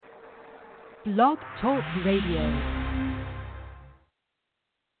Blog Talk Radio.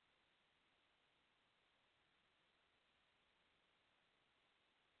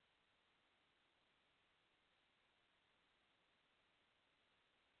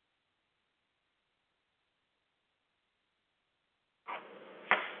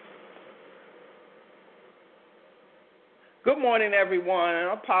 Good morning, everyone, and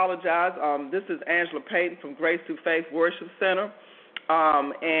I apologize. This is Angela Payton from Grace Through Faith Worship Center,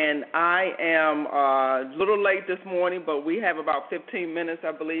 and I am a little late this morning, but we have about 15 minutes,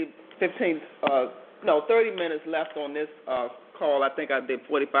 I believe, 30 minutes left on this call. I think I did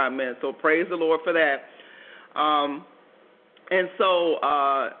 45 minutes, so praise the Lord for that. And so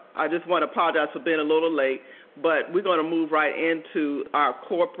I just want to apologize for being a little late, but we're going to move right into our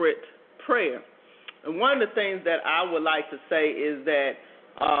corporate prayer. And one of the things that I would like to say is that,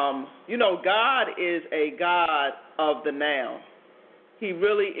 God is a God of the now. He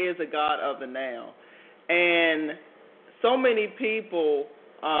really is a God of the now. And so many people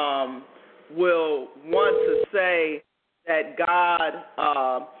will want to say that God,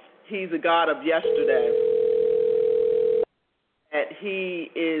 he's a God of yesterday, that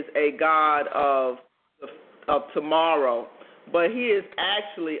he is a God of tomorrow. But he is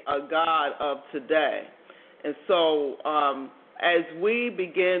actually a God of today. And so as we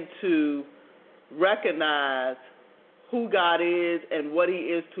begin to recognize who God is and what he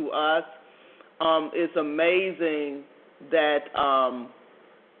is to us, it's amazing that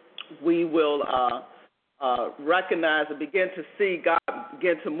we will recognize and begin to see God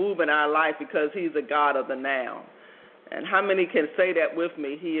begin to move in our life because he's a God of the now. And how many can say that with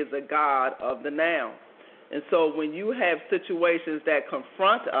me? He is a God of the now. And so when you have situations that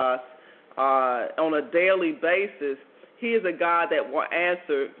confront us on a daily basis, he is a God that will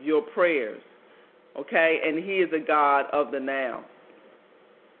answer your prayers, okay? And he is a God of the now.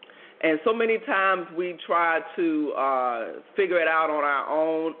 And so many times we try to figure it out on our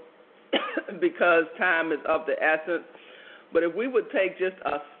own because time is of the essence. But if we would take just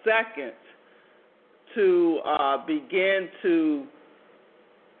a second to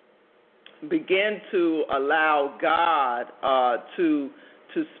begin to allow God to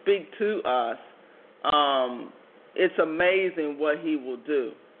speak to us, it's amazing what he will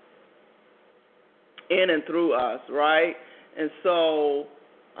do in and through us, right? And so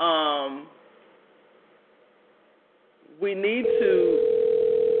we need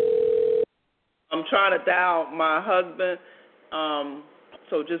to, I'm trying to dial my husband,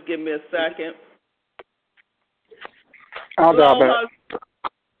 so just give me a second. I'll dial back.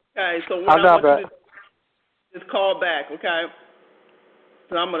 Okay, so what I want you to do is call back, okay?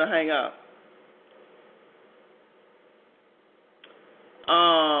 So I'm going to hang up.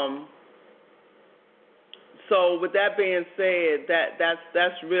 So with that being said,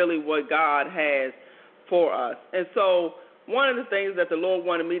 that's really what God has for us. And so one of the things that the Lord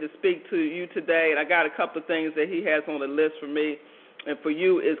wanted me to speak to you today, and I got a couple of things that he has on the list for me and for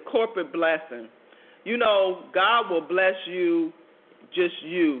you, is corporate blessing. You know, God will bless you. Just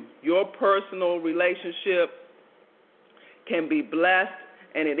you. Your personal relationship can be blessed,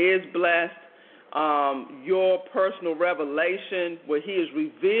 and it is blessed. Your personal revelation, where he is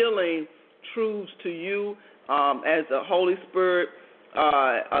revealing truths to you as the Holy Spirit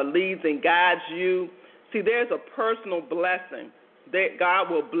leads and guides you. See, there's a personal blessing. That God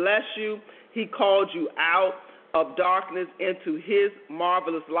will bless you. He called you out of darkness into his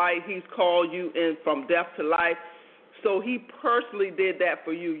marvelous light. He's called you in from death to life. So he personally did that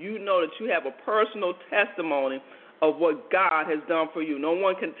for you. You know that you have a personal testimony of what God has done for you. No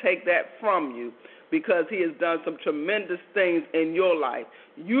one can take that from you because he has done some tremendous things in your life.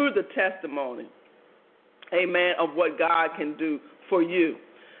 You're the testimony, amen, of what God can do for you.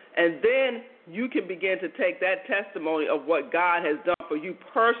 And then you can begin to take that testimony of what God has done for you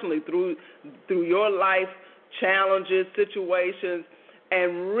personally through your life challenges, situations,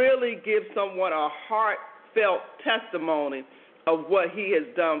 and really give someone a heartfelt testimony of what he has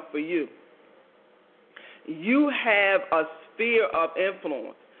done for you. You have a sphere of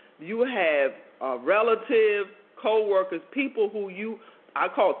influence. You have relatives, co-workers, people who I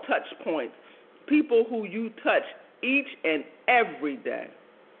call touch points, people who you touch each and every day.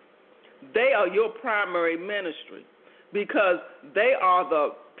 They are your primary ministry because they are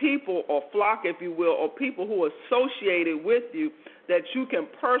the people or flock, if you will, or people who are associated with you that you can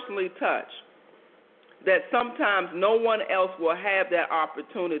personally touch, that sometimes no one else will have that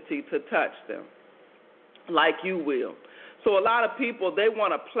opportunity to touch them like you will. So a lot of people, they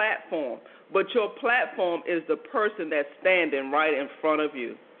want a platform, but your platform is the person that's standing right in front of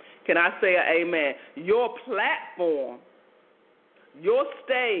you. Can I say an amen? Your platform, your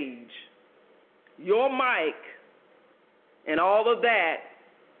stage Your mic and all of that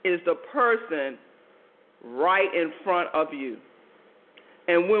is the person right in front of you.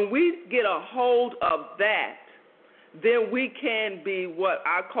 And when we get a hold of that, then we can be what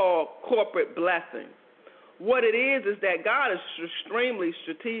I call corporate blessings. What it is that God is extremely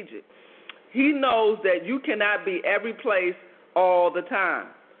strategic. He knows that you cannot be every place all the time,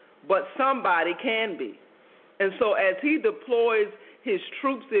 but somebody can be. And so as he deploys his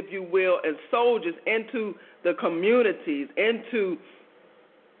troops, if you will, and soldiers into the communities, into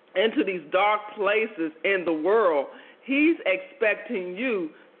these dark places in the world, he's expecting you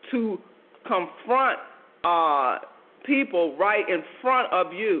to confront people right in front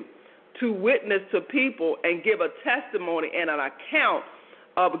of you, to witness to people and give a testimony and an account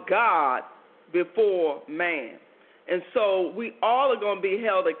of God before man. And so we all are going to be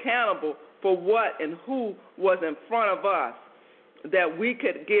held accountable for what and who was in front of us, that we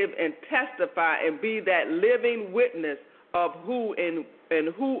could give and testify and be that living witness of who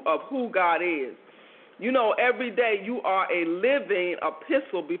God is. You know, every day you are a living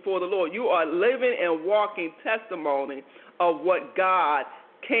epistle before the Lord. You are living and walking testimony of what God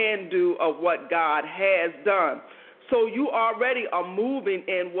can do, of what God has done. So you already are moving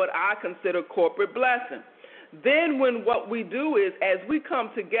in what I consider corporate blessing. Then what we do is, as we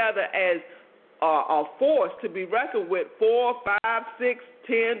come together as a force to be reckoned with, 4, 5, 6,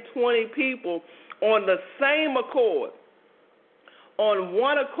 10, 20 people on the same accord, on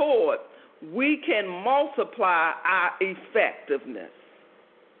one accord, we can multiply our effectiveness.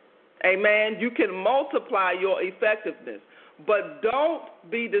 Amen. You can multiply your effectiveness. But don't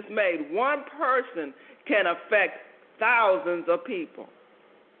be dismayed. One person can affect thousands of people.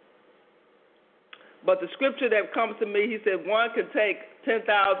 But the scripture that comes to me, he said one could take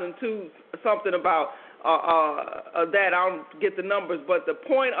 10,000 to something about that. I don't get the numbers, but the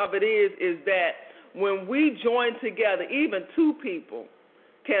point of it is that when we join together, even two people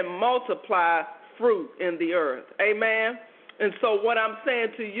can multiply fruit in the earth. Amen? And so what I'm saying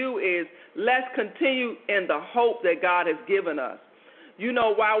to you is, let's continue in the hope that God has given us. You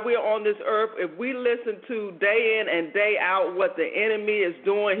know, while we're on this earth, if we listen to day in and day out what the enemy is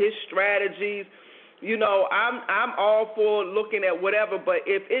doing, his strategies, you know, I'm all for looking at whatever, but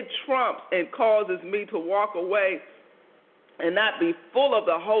if it trumps and causes me to walk away and not be full of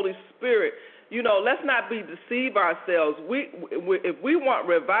the Holy Spirit, you know, let's not deceive ourselves. If we want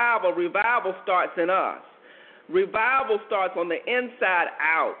revival, revival starts in us. Revival starts on the inside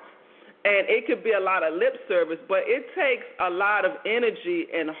out. And it could be a lot of lip service, but it takes a lot of energy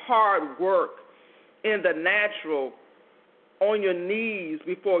and hard work in the natural, on your knees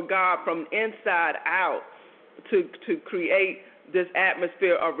before God from inside out to create this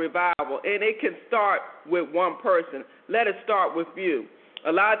atmosphere of revival. And it can start with one person. Let it start with you.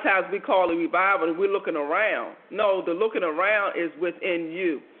 A lot of times we call it revival and we're looking around. No, the looking around is within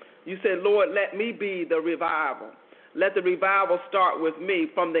you. You said, Lord, let me be the revival. Let the revival start with me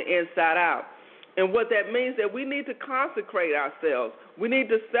from the inside out. And what that means is that we need to consecrate ourselves. We need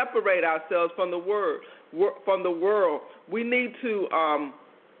to separate ourselves from the world. We need to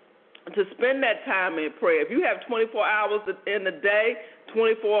spend that time in prayer. If you have 24 hours in the day,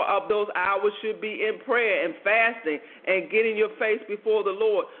 24 of those hours should be in prayer and fasting and getting your face before the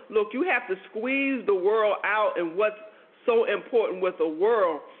Lord. Look, you have to squeeze the world out and what's so important with the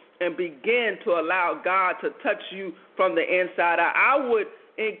world and begin to allow God to touch you from the inside out. I would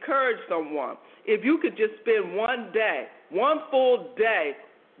encourage someone, if you could just spend one day, one full day,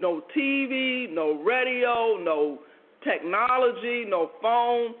 no TV, no radio, no technology, no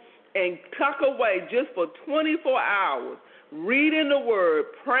phone, and tuck away just for 24 hours, reading the Word,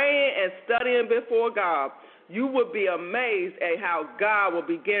 praying and studying before God, you would be amazed at how God will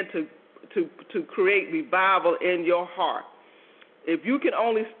begin to create revival in your heart. If you can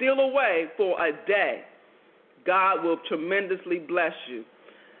only steal away for a day, God will tremendously bless you.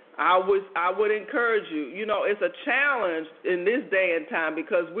 I would encourage you. You know, it's a challenge in this day and time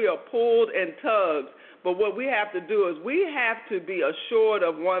because we are pulled and tugged. But what we have to do is we have to be assured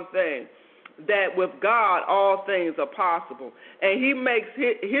of one thing, that with God all things are possible. And he makes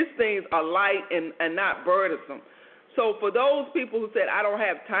his things are light and not burdensome. So for those people who said, I don't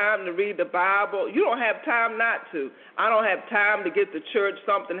have time to read the Bible, you don't have time not to. I don't have time to get to church,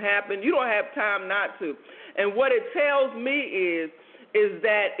 something happened. You don't have time not to. And what it tells me is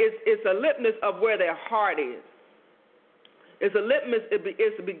that it's a litmus of where their heart is. It's a litmus,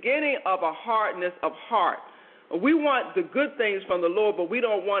 it's the beginning of a hardness of heart. We want the good things from the Lord, but we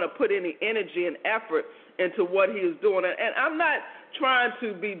don't want to put any energy and effort into what he is doing. And I'm not trying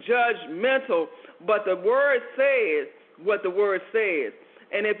to be judgmental, but the Word says what the Word says.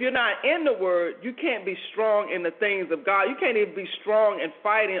 And if you're not in the Word, you can't be strong in the things of God. You can't even be strong in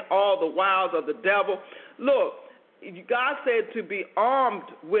fighting all the wiles of the devil. Look, God said to be armed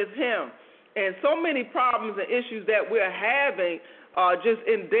with Him. And so many problems and issues that we're having just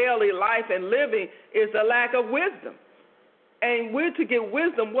in daily life and living is a lack of wisdom. And we're to get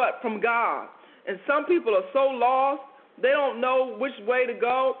wisdom, what? From God. And some people are so lost, they don't know which way to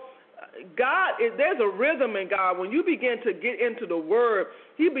go. God, there's a rhythm in God. When you begin to get into the Word,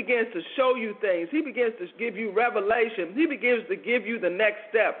 He begins to show you things. He begins to give you revelation. He begins to give you the next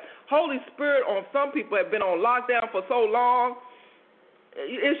step. Holy Spirit on some people have been on lockdown for so long,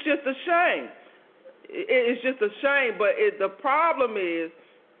 it's just a shame. It's just a shame. But the problem is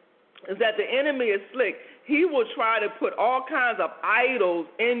that the enemy is slick. He will try to put all kinds of idols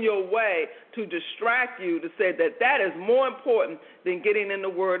in your way to distract you, to say that is more important than getting in the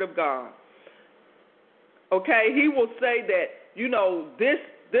Word of God. Okay? He will say that,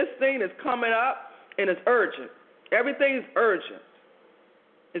 this thing is coming up and it's urgent. Everything is urgent.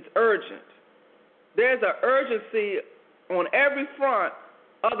 It's urgent. There's an urgency on every front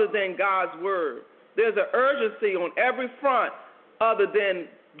other than God's Word. There's an urgency on every front other than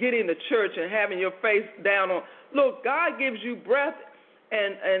getting to church and having your face down on. Look, God gives you breath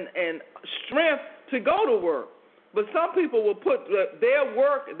and strength to go to work. But some people will put their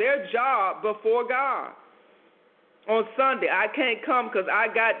work, their job before God. On Sunday, I can't come because I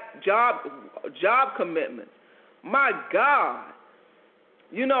got job commitments. My God.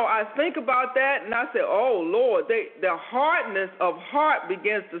 I think about that and I say, oh, Lord, the hardness of heart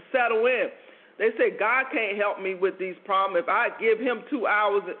begins to settle in. They say, God can't help me with these problems. If I give Him 2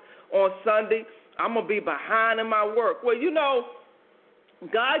 hours on Sunday, I'm going to be behind in my work. Well,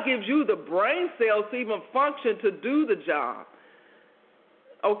 God gives you the brain cells to even function to do the job.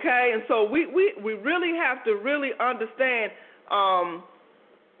 Okay? And so we really have to really understand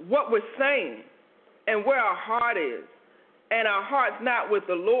what we're saying and where our heart is. And our heart's not with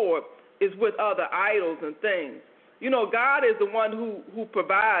the Lord, it's with other idols and things. God is the one who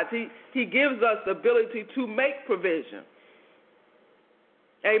provides. He gives us the ability to make provision.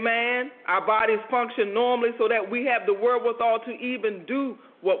 Amen. Our bodies function normally so that we have the wherewithal to even do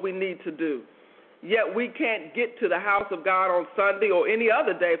what we need to do. Yet we can't get to the house of God on Sunday or any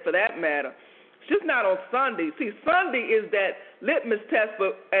other day for that matter. It's just not on Sunday. See, Sunday is that litmus test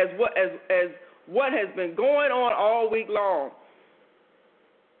for as what has been going on all week long,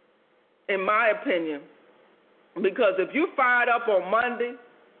 in my opinion. Because if you fired up on Monday,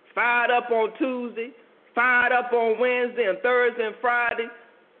 fired up on Tuesday, fired up on Wednesday and Thursday and Friday,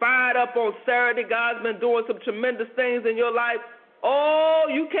 fired up on Saturday, God's been doing some tremendous things in your life. Oh,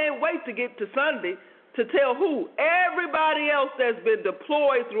 you can't wait to get to Sunday to tell who? Everybody else that's been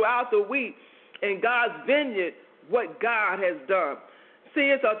deployed throughout the week in God's vineyard what God has done. See,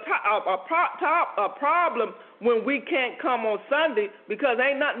 it's a problem when we can't come on Sunday because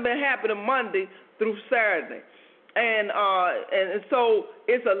ain't nothing been happening Monday through Saturday. And so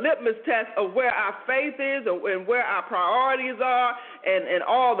it's a litmus test of where our faith is and where our priorities are and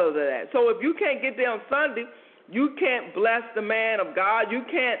all of that. So if you can't get there on Sunday, you can't bless the man of God. You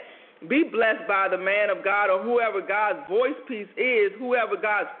can't be blessed by the man of God or whoever God's voice piece is, whoever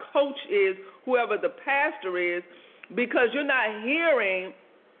God's coach is, whoever the pastor is, because you're not hearing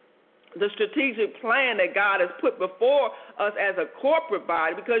the strategic plan that God has put before us as a corporate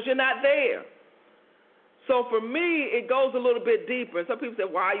body because you're not there. So for me, it goes a little bit deeper. Some people say,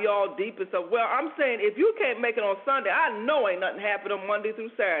 why are y'all deep and stuff? Well, I'm saying if you can't make it on Sunday, I know ain't nothing happening on Monday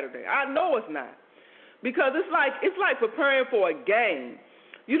through Saturday. I know it's not. Because it's like preparing for a game.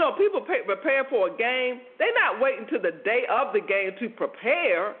 People prepare for a game. They're not waiting till the day of the game to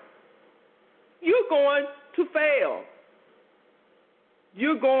prepare. You're going to fail.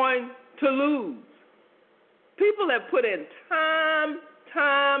 You're going to lose. People have put in time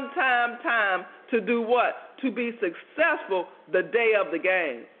to do what? To be successful the day of the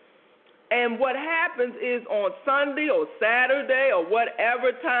game. And what happens is on Sunday or Saturday or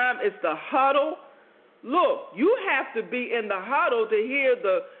whatever time, it's the huddle. Look, you have to be in the huddle to hear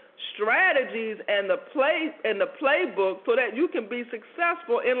the strategies and the playbook so that you can be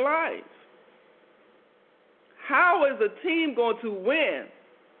successful in life. How is a team going to win?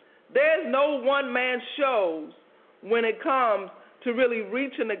 There's no one-man shows when it comes to really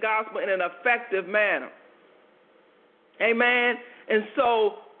reaching the gospel in an effective manner. Amen? And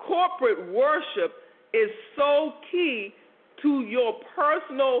so corporate worship is so key to your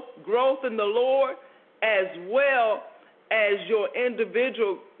personal growth in the Lord as well as your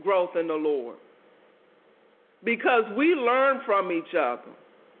individual growth in the Lord. Because we learn from each other.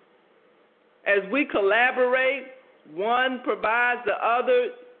 As we collaborate, One provides the other,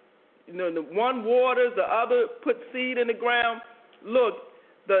 the one waters, the other puts seed in the ground. Look,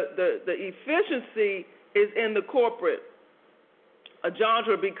 the efficiency is in the corporate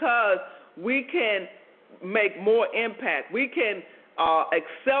genre because we can make more impact. We can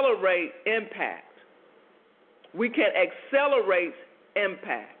accelerate impact. We can accelerate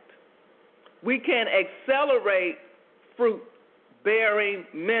impact. We can accelerate fruit-bearing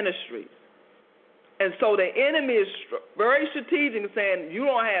ministries. And so the enemy is very strategic in saying you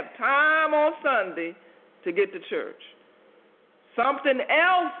don't have time on Sunday to get to church. Something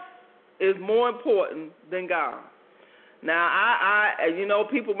else is more important than God. Now,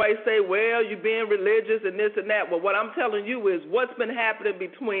 people may say, well, you're being religious and this and that. Well, what I'm telling you is what's been happening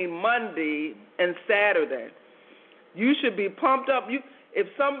between Monday and Saturday. You should be pumped up. If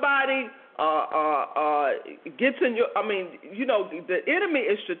somebody gets in the enemy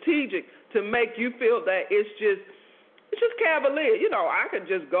is strategic to make you feel that it's just cavalier. I could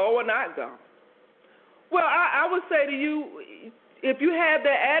just go or not go. Well, I would say to you, if you have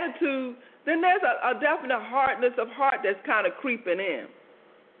that attitude, then there's a definite hardness of heart that's kind of creeping in.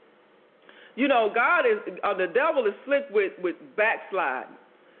 God is the devil is slick with backsliding.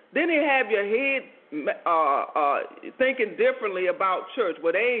 Then he have your head thinking differently about church.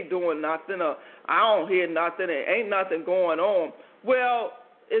 Well, they ain't doing nothing, or I don't hear nothing, there ain't nothing going on. Well,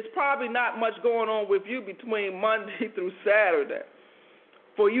 it's probably not much going on with you between Monday through Saturday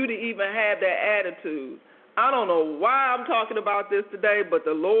for you to even have that attitude. I don't know why I'm talking about this today, but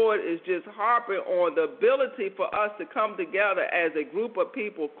the Lord is just harping on the ability for us to come together as a group of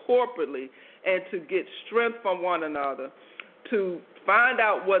people corporately and to get strength from one another, to find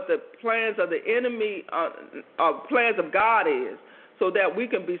out what the plans of the enemy, plans of God is, so that we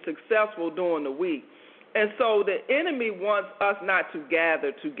can be successful during the week. And so the enemy wants us not to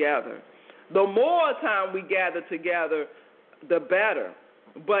gather together. The more time we gather together, the better.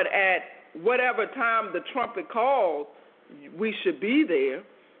 But at whatever time the trumpet calls, we should be there.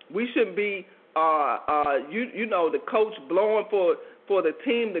 We shouldn't be, the coach blowing for the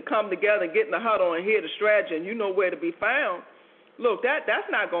team to come together and get in the huddle and hear the strategy and you know where to be found. Look, that's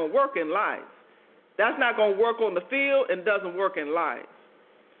not going to work in life. That's not going to work on the field and doesn't work in life.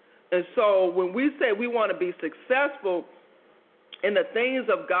 And so when we say we want to be successful in the things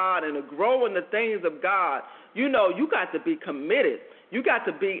of God and to grow in the things of God, you got to be committed. You got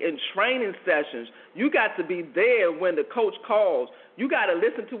to be in training sessions. You got to be there when the coach calls. You got to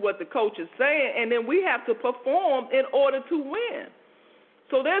listen to what the coach is saying, and then we have to perform in order to win.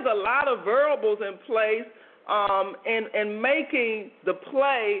 So there's a lot of variables in place in making the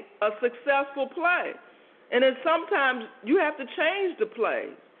play a successful play. And then sometimes you have to change the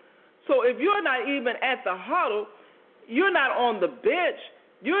plays. So if you're not even at the huddle, you're not on the bench,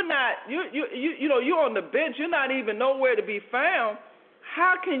 you're on the bench, you're not even nowhere to be found,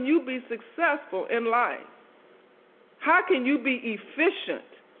 how can you be successful in life? How can you be efficient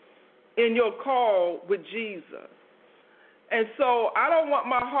in your call with Jesus? And so I don't want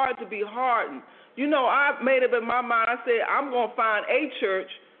my heart to be hardened. I made up in my mind, I said, I'm going to find a church,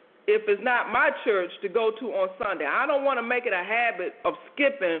 if it's not my church, to go to on Sunday. I don't want to make it a habit of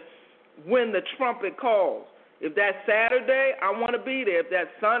skipping when the trumpet calls. If that's Saturday, I want to be there. If that's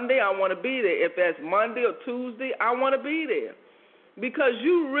Sunday, I want to be there. If that's Monday or Tuesday, I want to be there. Because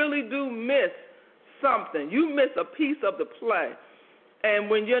you really do miss something. You miss a piece of the play. And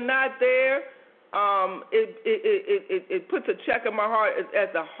when you're not there, it puts a check in my heart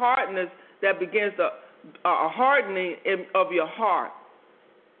at the hardness that begins a hardening of your heart.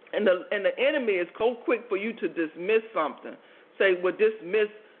 And the enemy is so quick for you to dismiss something. Say, well, dismiss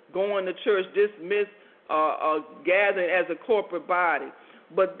going to church, dismiss gathering as a corporate body.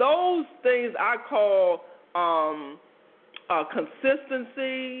 But those things I call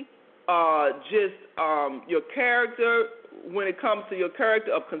consistency, your character, when it comes to your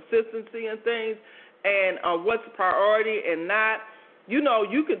character of consistency and things, and what's priority and not.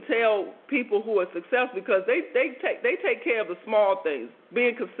 You can tell people who are successful because they take care of the small things,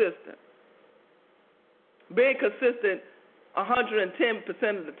 being consistent. Being consistent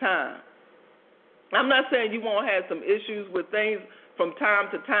 110% of the time. I'm not saying you won't have some issues with things from time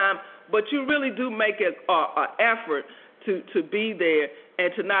to time, but you really do make an effort to be there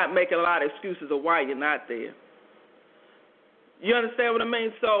and to not make a lot of excuses of why you're not there. You understand what I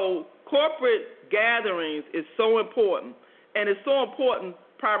mean? So corporate gatherings is so important, and it's so important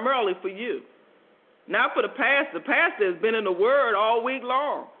primarily for you. Not for the pastor. The pastor has been in the Word all week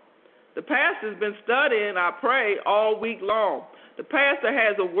long. The pastor has been studying, I pray, all week long. The pastor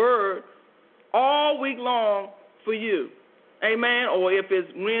has a word all week long for you. Amen. Or if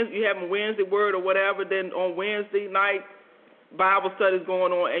it's Wednesday, you having Wednesday word or whatever, then on Wednesday night, Bible studies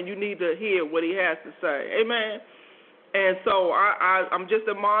going on, and you need to hear what he has to say. Amen. And so I'm just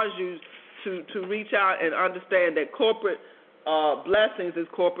admonishing you to reach out and understand that corporate blessings is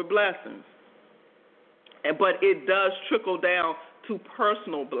corporate blessings. But it does trickle down to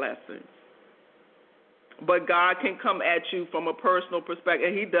personal blessings. But God can come at you from a personal perspective,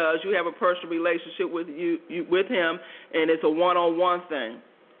 and he does. You have a personal relationship with with him, and it's a one-on-one thing,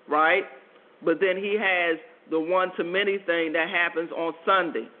 right? But then he has the one-to-many thing that happens on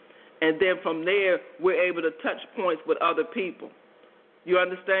Sunday. And then from there, we're able to touch points with other people. You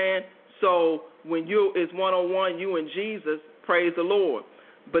understand? So when it's one-on-one, you and Jesus, praise the Lord.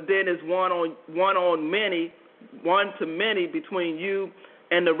 But then it's one-to-many between you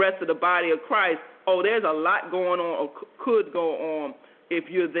and the rest of the body of Christ. Oh, there's a lot going on or could go on if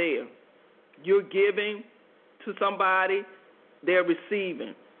you're there. You're giving to somebody, they're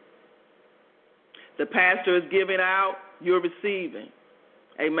receiving. The pastor is giving out, you're receiving.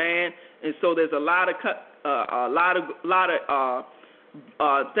 Amen. And so there's a lot of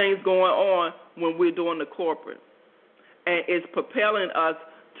things going on when we're doing the corporate, and it's propelling us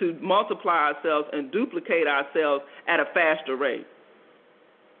to multiply ourselves and duplicate ourselves at a faster rate.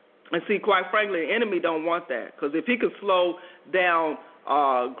 And see, quite frankly, the enemy don't want that, because if he can slow down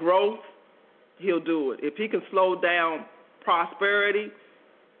growth, he'll do it. If he can slow down prosperity,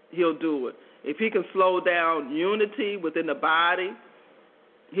 he'll do it. If he can slow down unity within the body,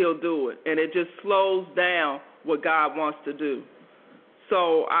 he'll do it. And it just slows down what God wants to do.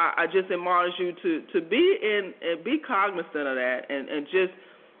 So I just admonish you to be cognizant of that, and just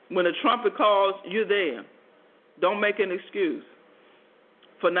when the trumpet calls, you're there. Don't make an excuse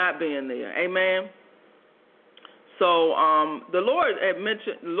for not being there. Amen. So the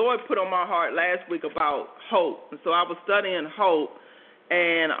Lord put on my heart last week about hope, and so I was studying hope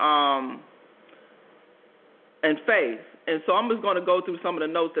and faith. And so I'm just going to go through some of the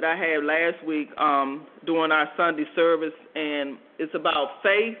notes that I had last week during our Sunday service, and it's about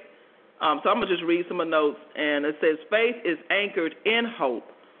faith. So I'm going to just read some of the notes, and it says, faith is anchored in hope.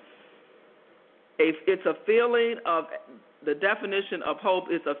 It's a feeling of, the definition of hope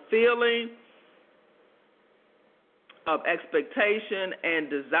is a feeling of expectation and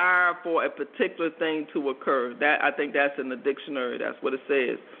desire for a particular thing to occur. That, I think that's in the dictionary. That's what it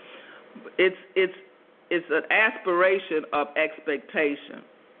says. It's an aspiration of expectation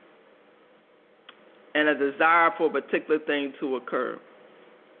and a desire for a particular thing to occur.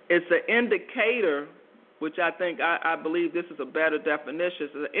 It's an indicator, which I believe this is a better definition.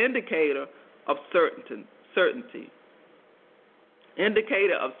 It's an indicator of certainty.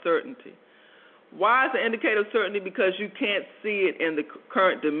 Indicator of certainty. Why is it an indicator of certainty? Because you can't see it in the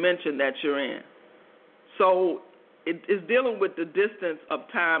current dimension that you're in. So it's dealing with the distance of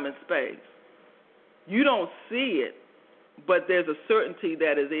time and space. You don't see it, but there's a certainty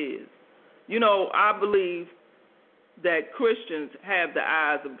that it is. You know, I believe that Christians have the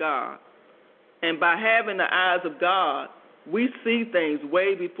eyes of God. And by having the eyes of God, we see things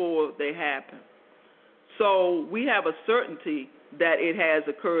way before they happen. So we have a certainty that it has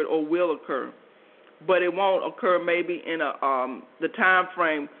occurred or will occur. But it won't occur maybe in the time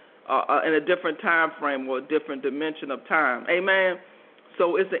frame, in a different time frame or a different dimension of time. Amen?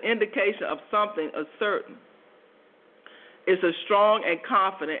 So it's an indication of something certain. It's a strong and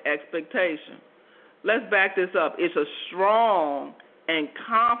confident expectation. Let's back this up. It's a strong and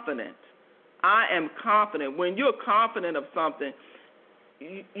confident. I am confident. When you're confident of something,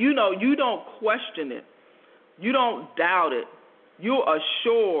 you know, you don't question it. You don't doubt it. You're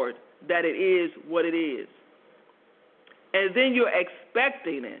assured that it is what it is. And then you're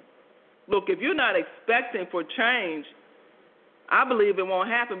expecting it. Look, if you're not expecting for change, I believe it won't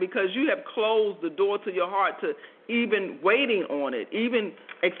happen, because you have closed the door to your heart to even waiting on it, even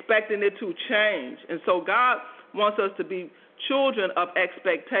expecting it to change. And so God wants us to be children of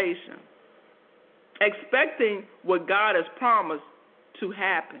expectation, expecting what God has promised to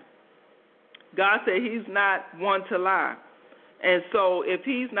happen. God said he's not one to lie. And so if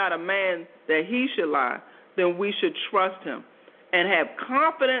he's not a man that he should lie, then we should trust him and have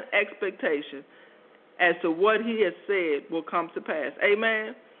confident expectation as to what he has said will come to pass.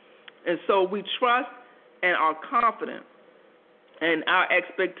 Amen? And so we trust and are confident in our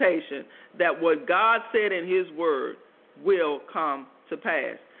expectation that what God said in his word will come to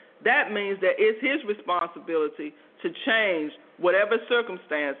pass. That means that it's his responsibility to change whatever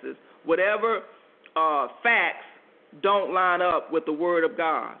circumstances, whatever facts don't line up with the word of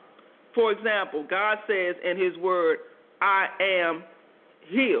God. For example, God says in his word, I am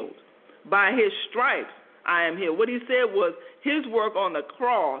healed. By his stripes, I am healed. What he said was his work on the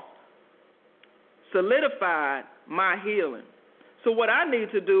cross solidified my healing. So what I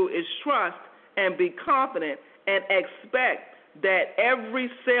need to do is trust and be confident and expect that every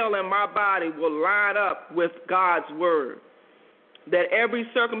cell in my body will line up with God's word. That every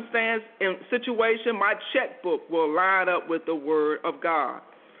circumstance and situation, my checkbook will line up with the word of God.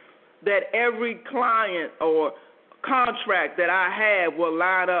 That every client or contract that I have will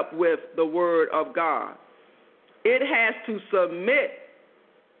line up with the word of God. It has to submit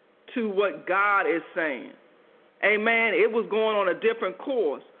to what God is saying. Amen. It was going on a different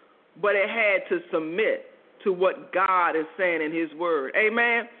course, but it had to submit to what God is saying in his word.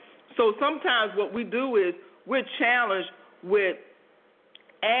 Amen. So sometimes what we do is we're challenged with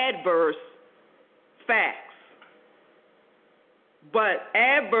adverse facts. But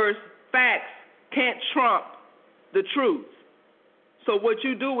adverse facts can't trump the truth. So what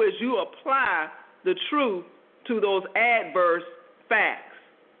you do is you apply the truth to those adverse facts.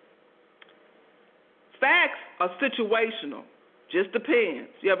 Facts are situational. Just depends.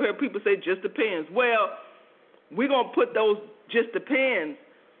 You ever heard people say just depends? Well, we're going to put those just depends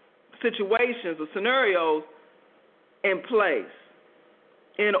situations or scenarios in place,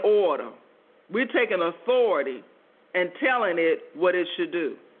 in order. We're taking authority and telling it what it should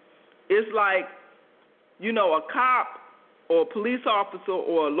do. It's like, a cop or a police officer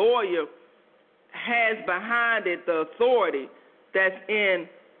or a lawyer has behind it the authority that's in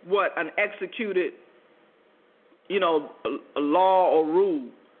an executed, a law or rule.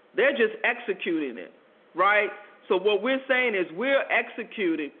 They're just executing it, right? So what we're saying is we're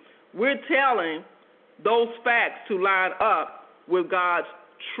telling those facts to line up with God's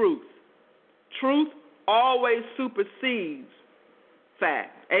truth. Truth always supersedes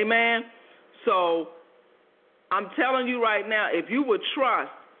fact. Amen? So I'm telling you right now, if you would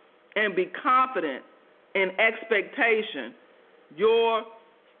trust and be confident in expectation, your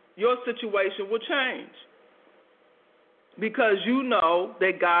situation will change. Because you know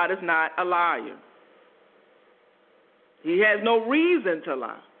that God is not a liar. He has no reason to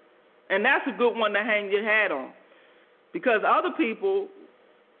lie. And that's a good one to hang your hat on. Because other people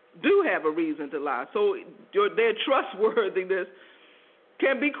do have a reason to lie. So their trustworthiness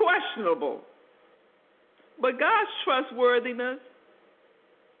can be questionable. But God's trustworthiness,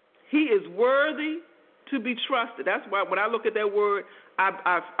 he is worthy to be trusted. That's why when I look at that word,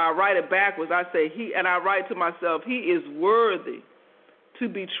 I write it backwards. I say he, and I write to myself, he is worthy to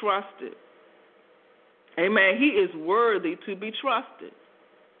be trusted. Amen. He is worthy to be trusted.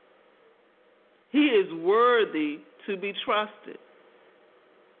 He is worthy to be trusted.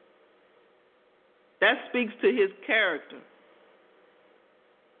 That speaks to his character.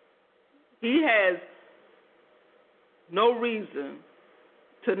 He has no reason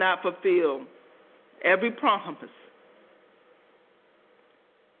to not fulfill every promise,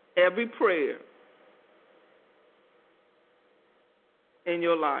 every prayer in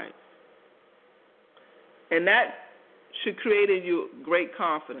your life. And that should create in you great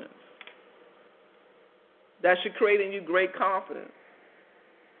confidence. That should create in you great confidence.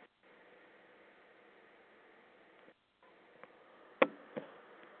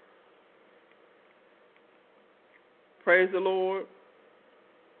 Praise the Lord.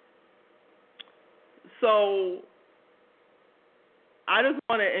 So I just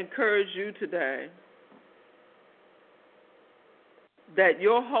want to encourage you today that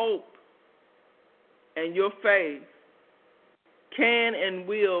your hope and your faith can and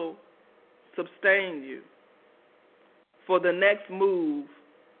will sustain you for the next move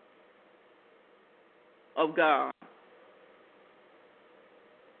of God.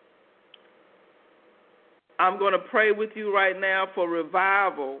 I'm going to pray with you right now for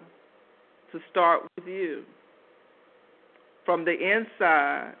revival to start with you from the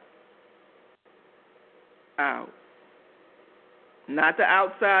inside out, not the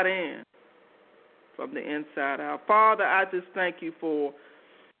outside in, from the inside out. Father, I just thank you for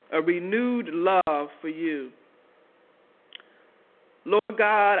a renewed love for you. Lord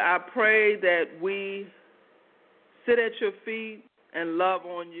God, I pray that we sit at your feet and love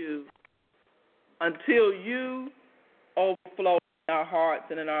on you until you overflow in our hearts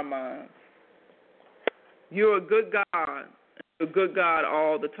and in our minds. You're a good God, a good God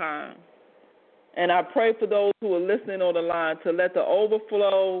all the time. And I pray for those who are listening on the line to let the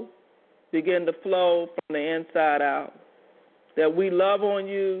overflow begin to flow from the inside out, that we love on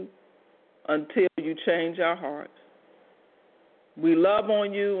you until you change our hearts. We love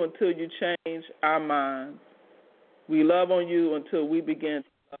on you until you change our minds. We love on you until we begin to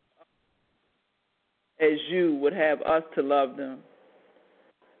love as you would have us to love them.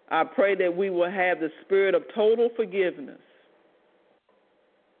 I pray that we will have the spirit of total forgiveness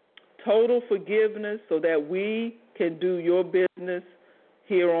so that we can do your business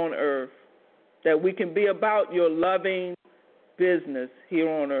here on earth, that we can be about your loving business here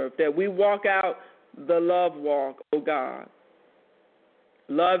on earth, that we walk out the love walk, oh God,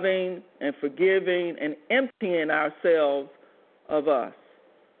 loving and forgiving and emptying ourselves of us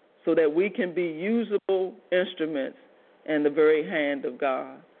so that we can be usable instruments in the very hand of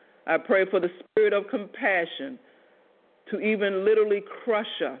God. I pray for the spirit of compassion to even literally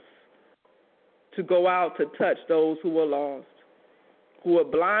crush us, to go out to touch those who are lost, who are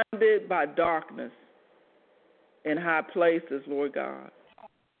blinded by darkness in high places, Lord God.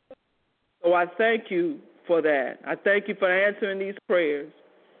 So I thank you for that. I thank you for answering these prayers.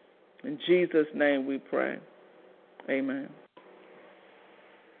 In Jesus' name we pray. Amen.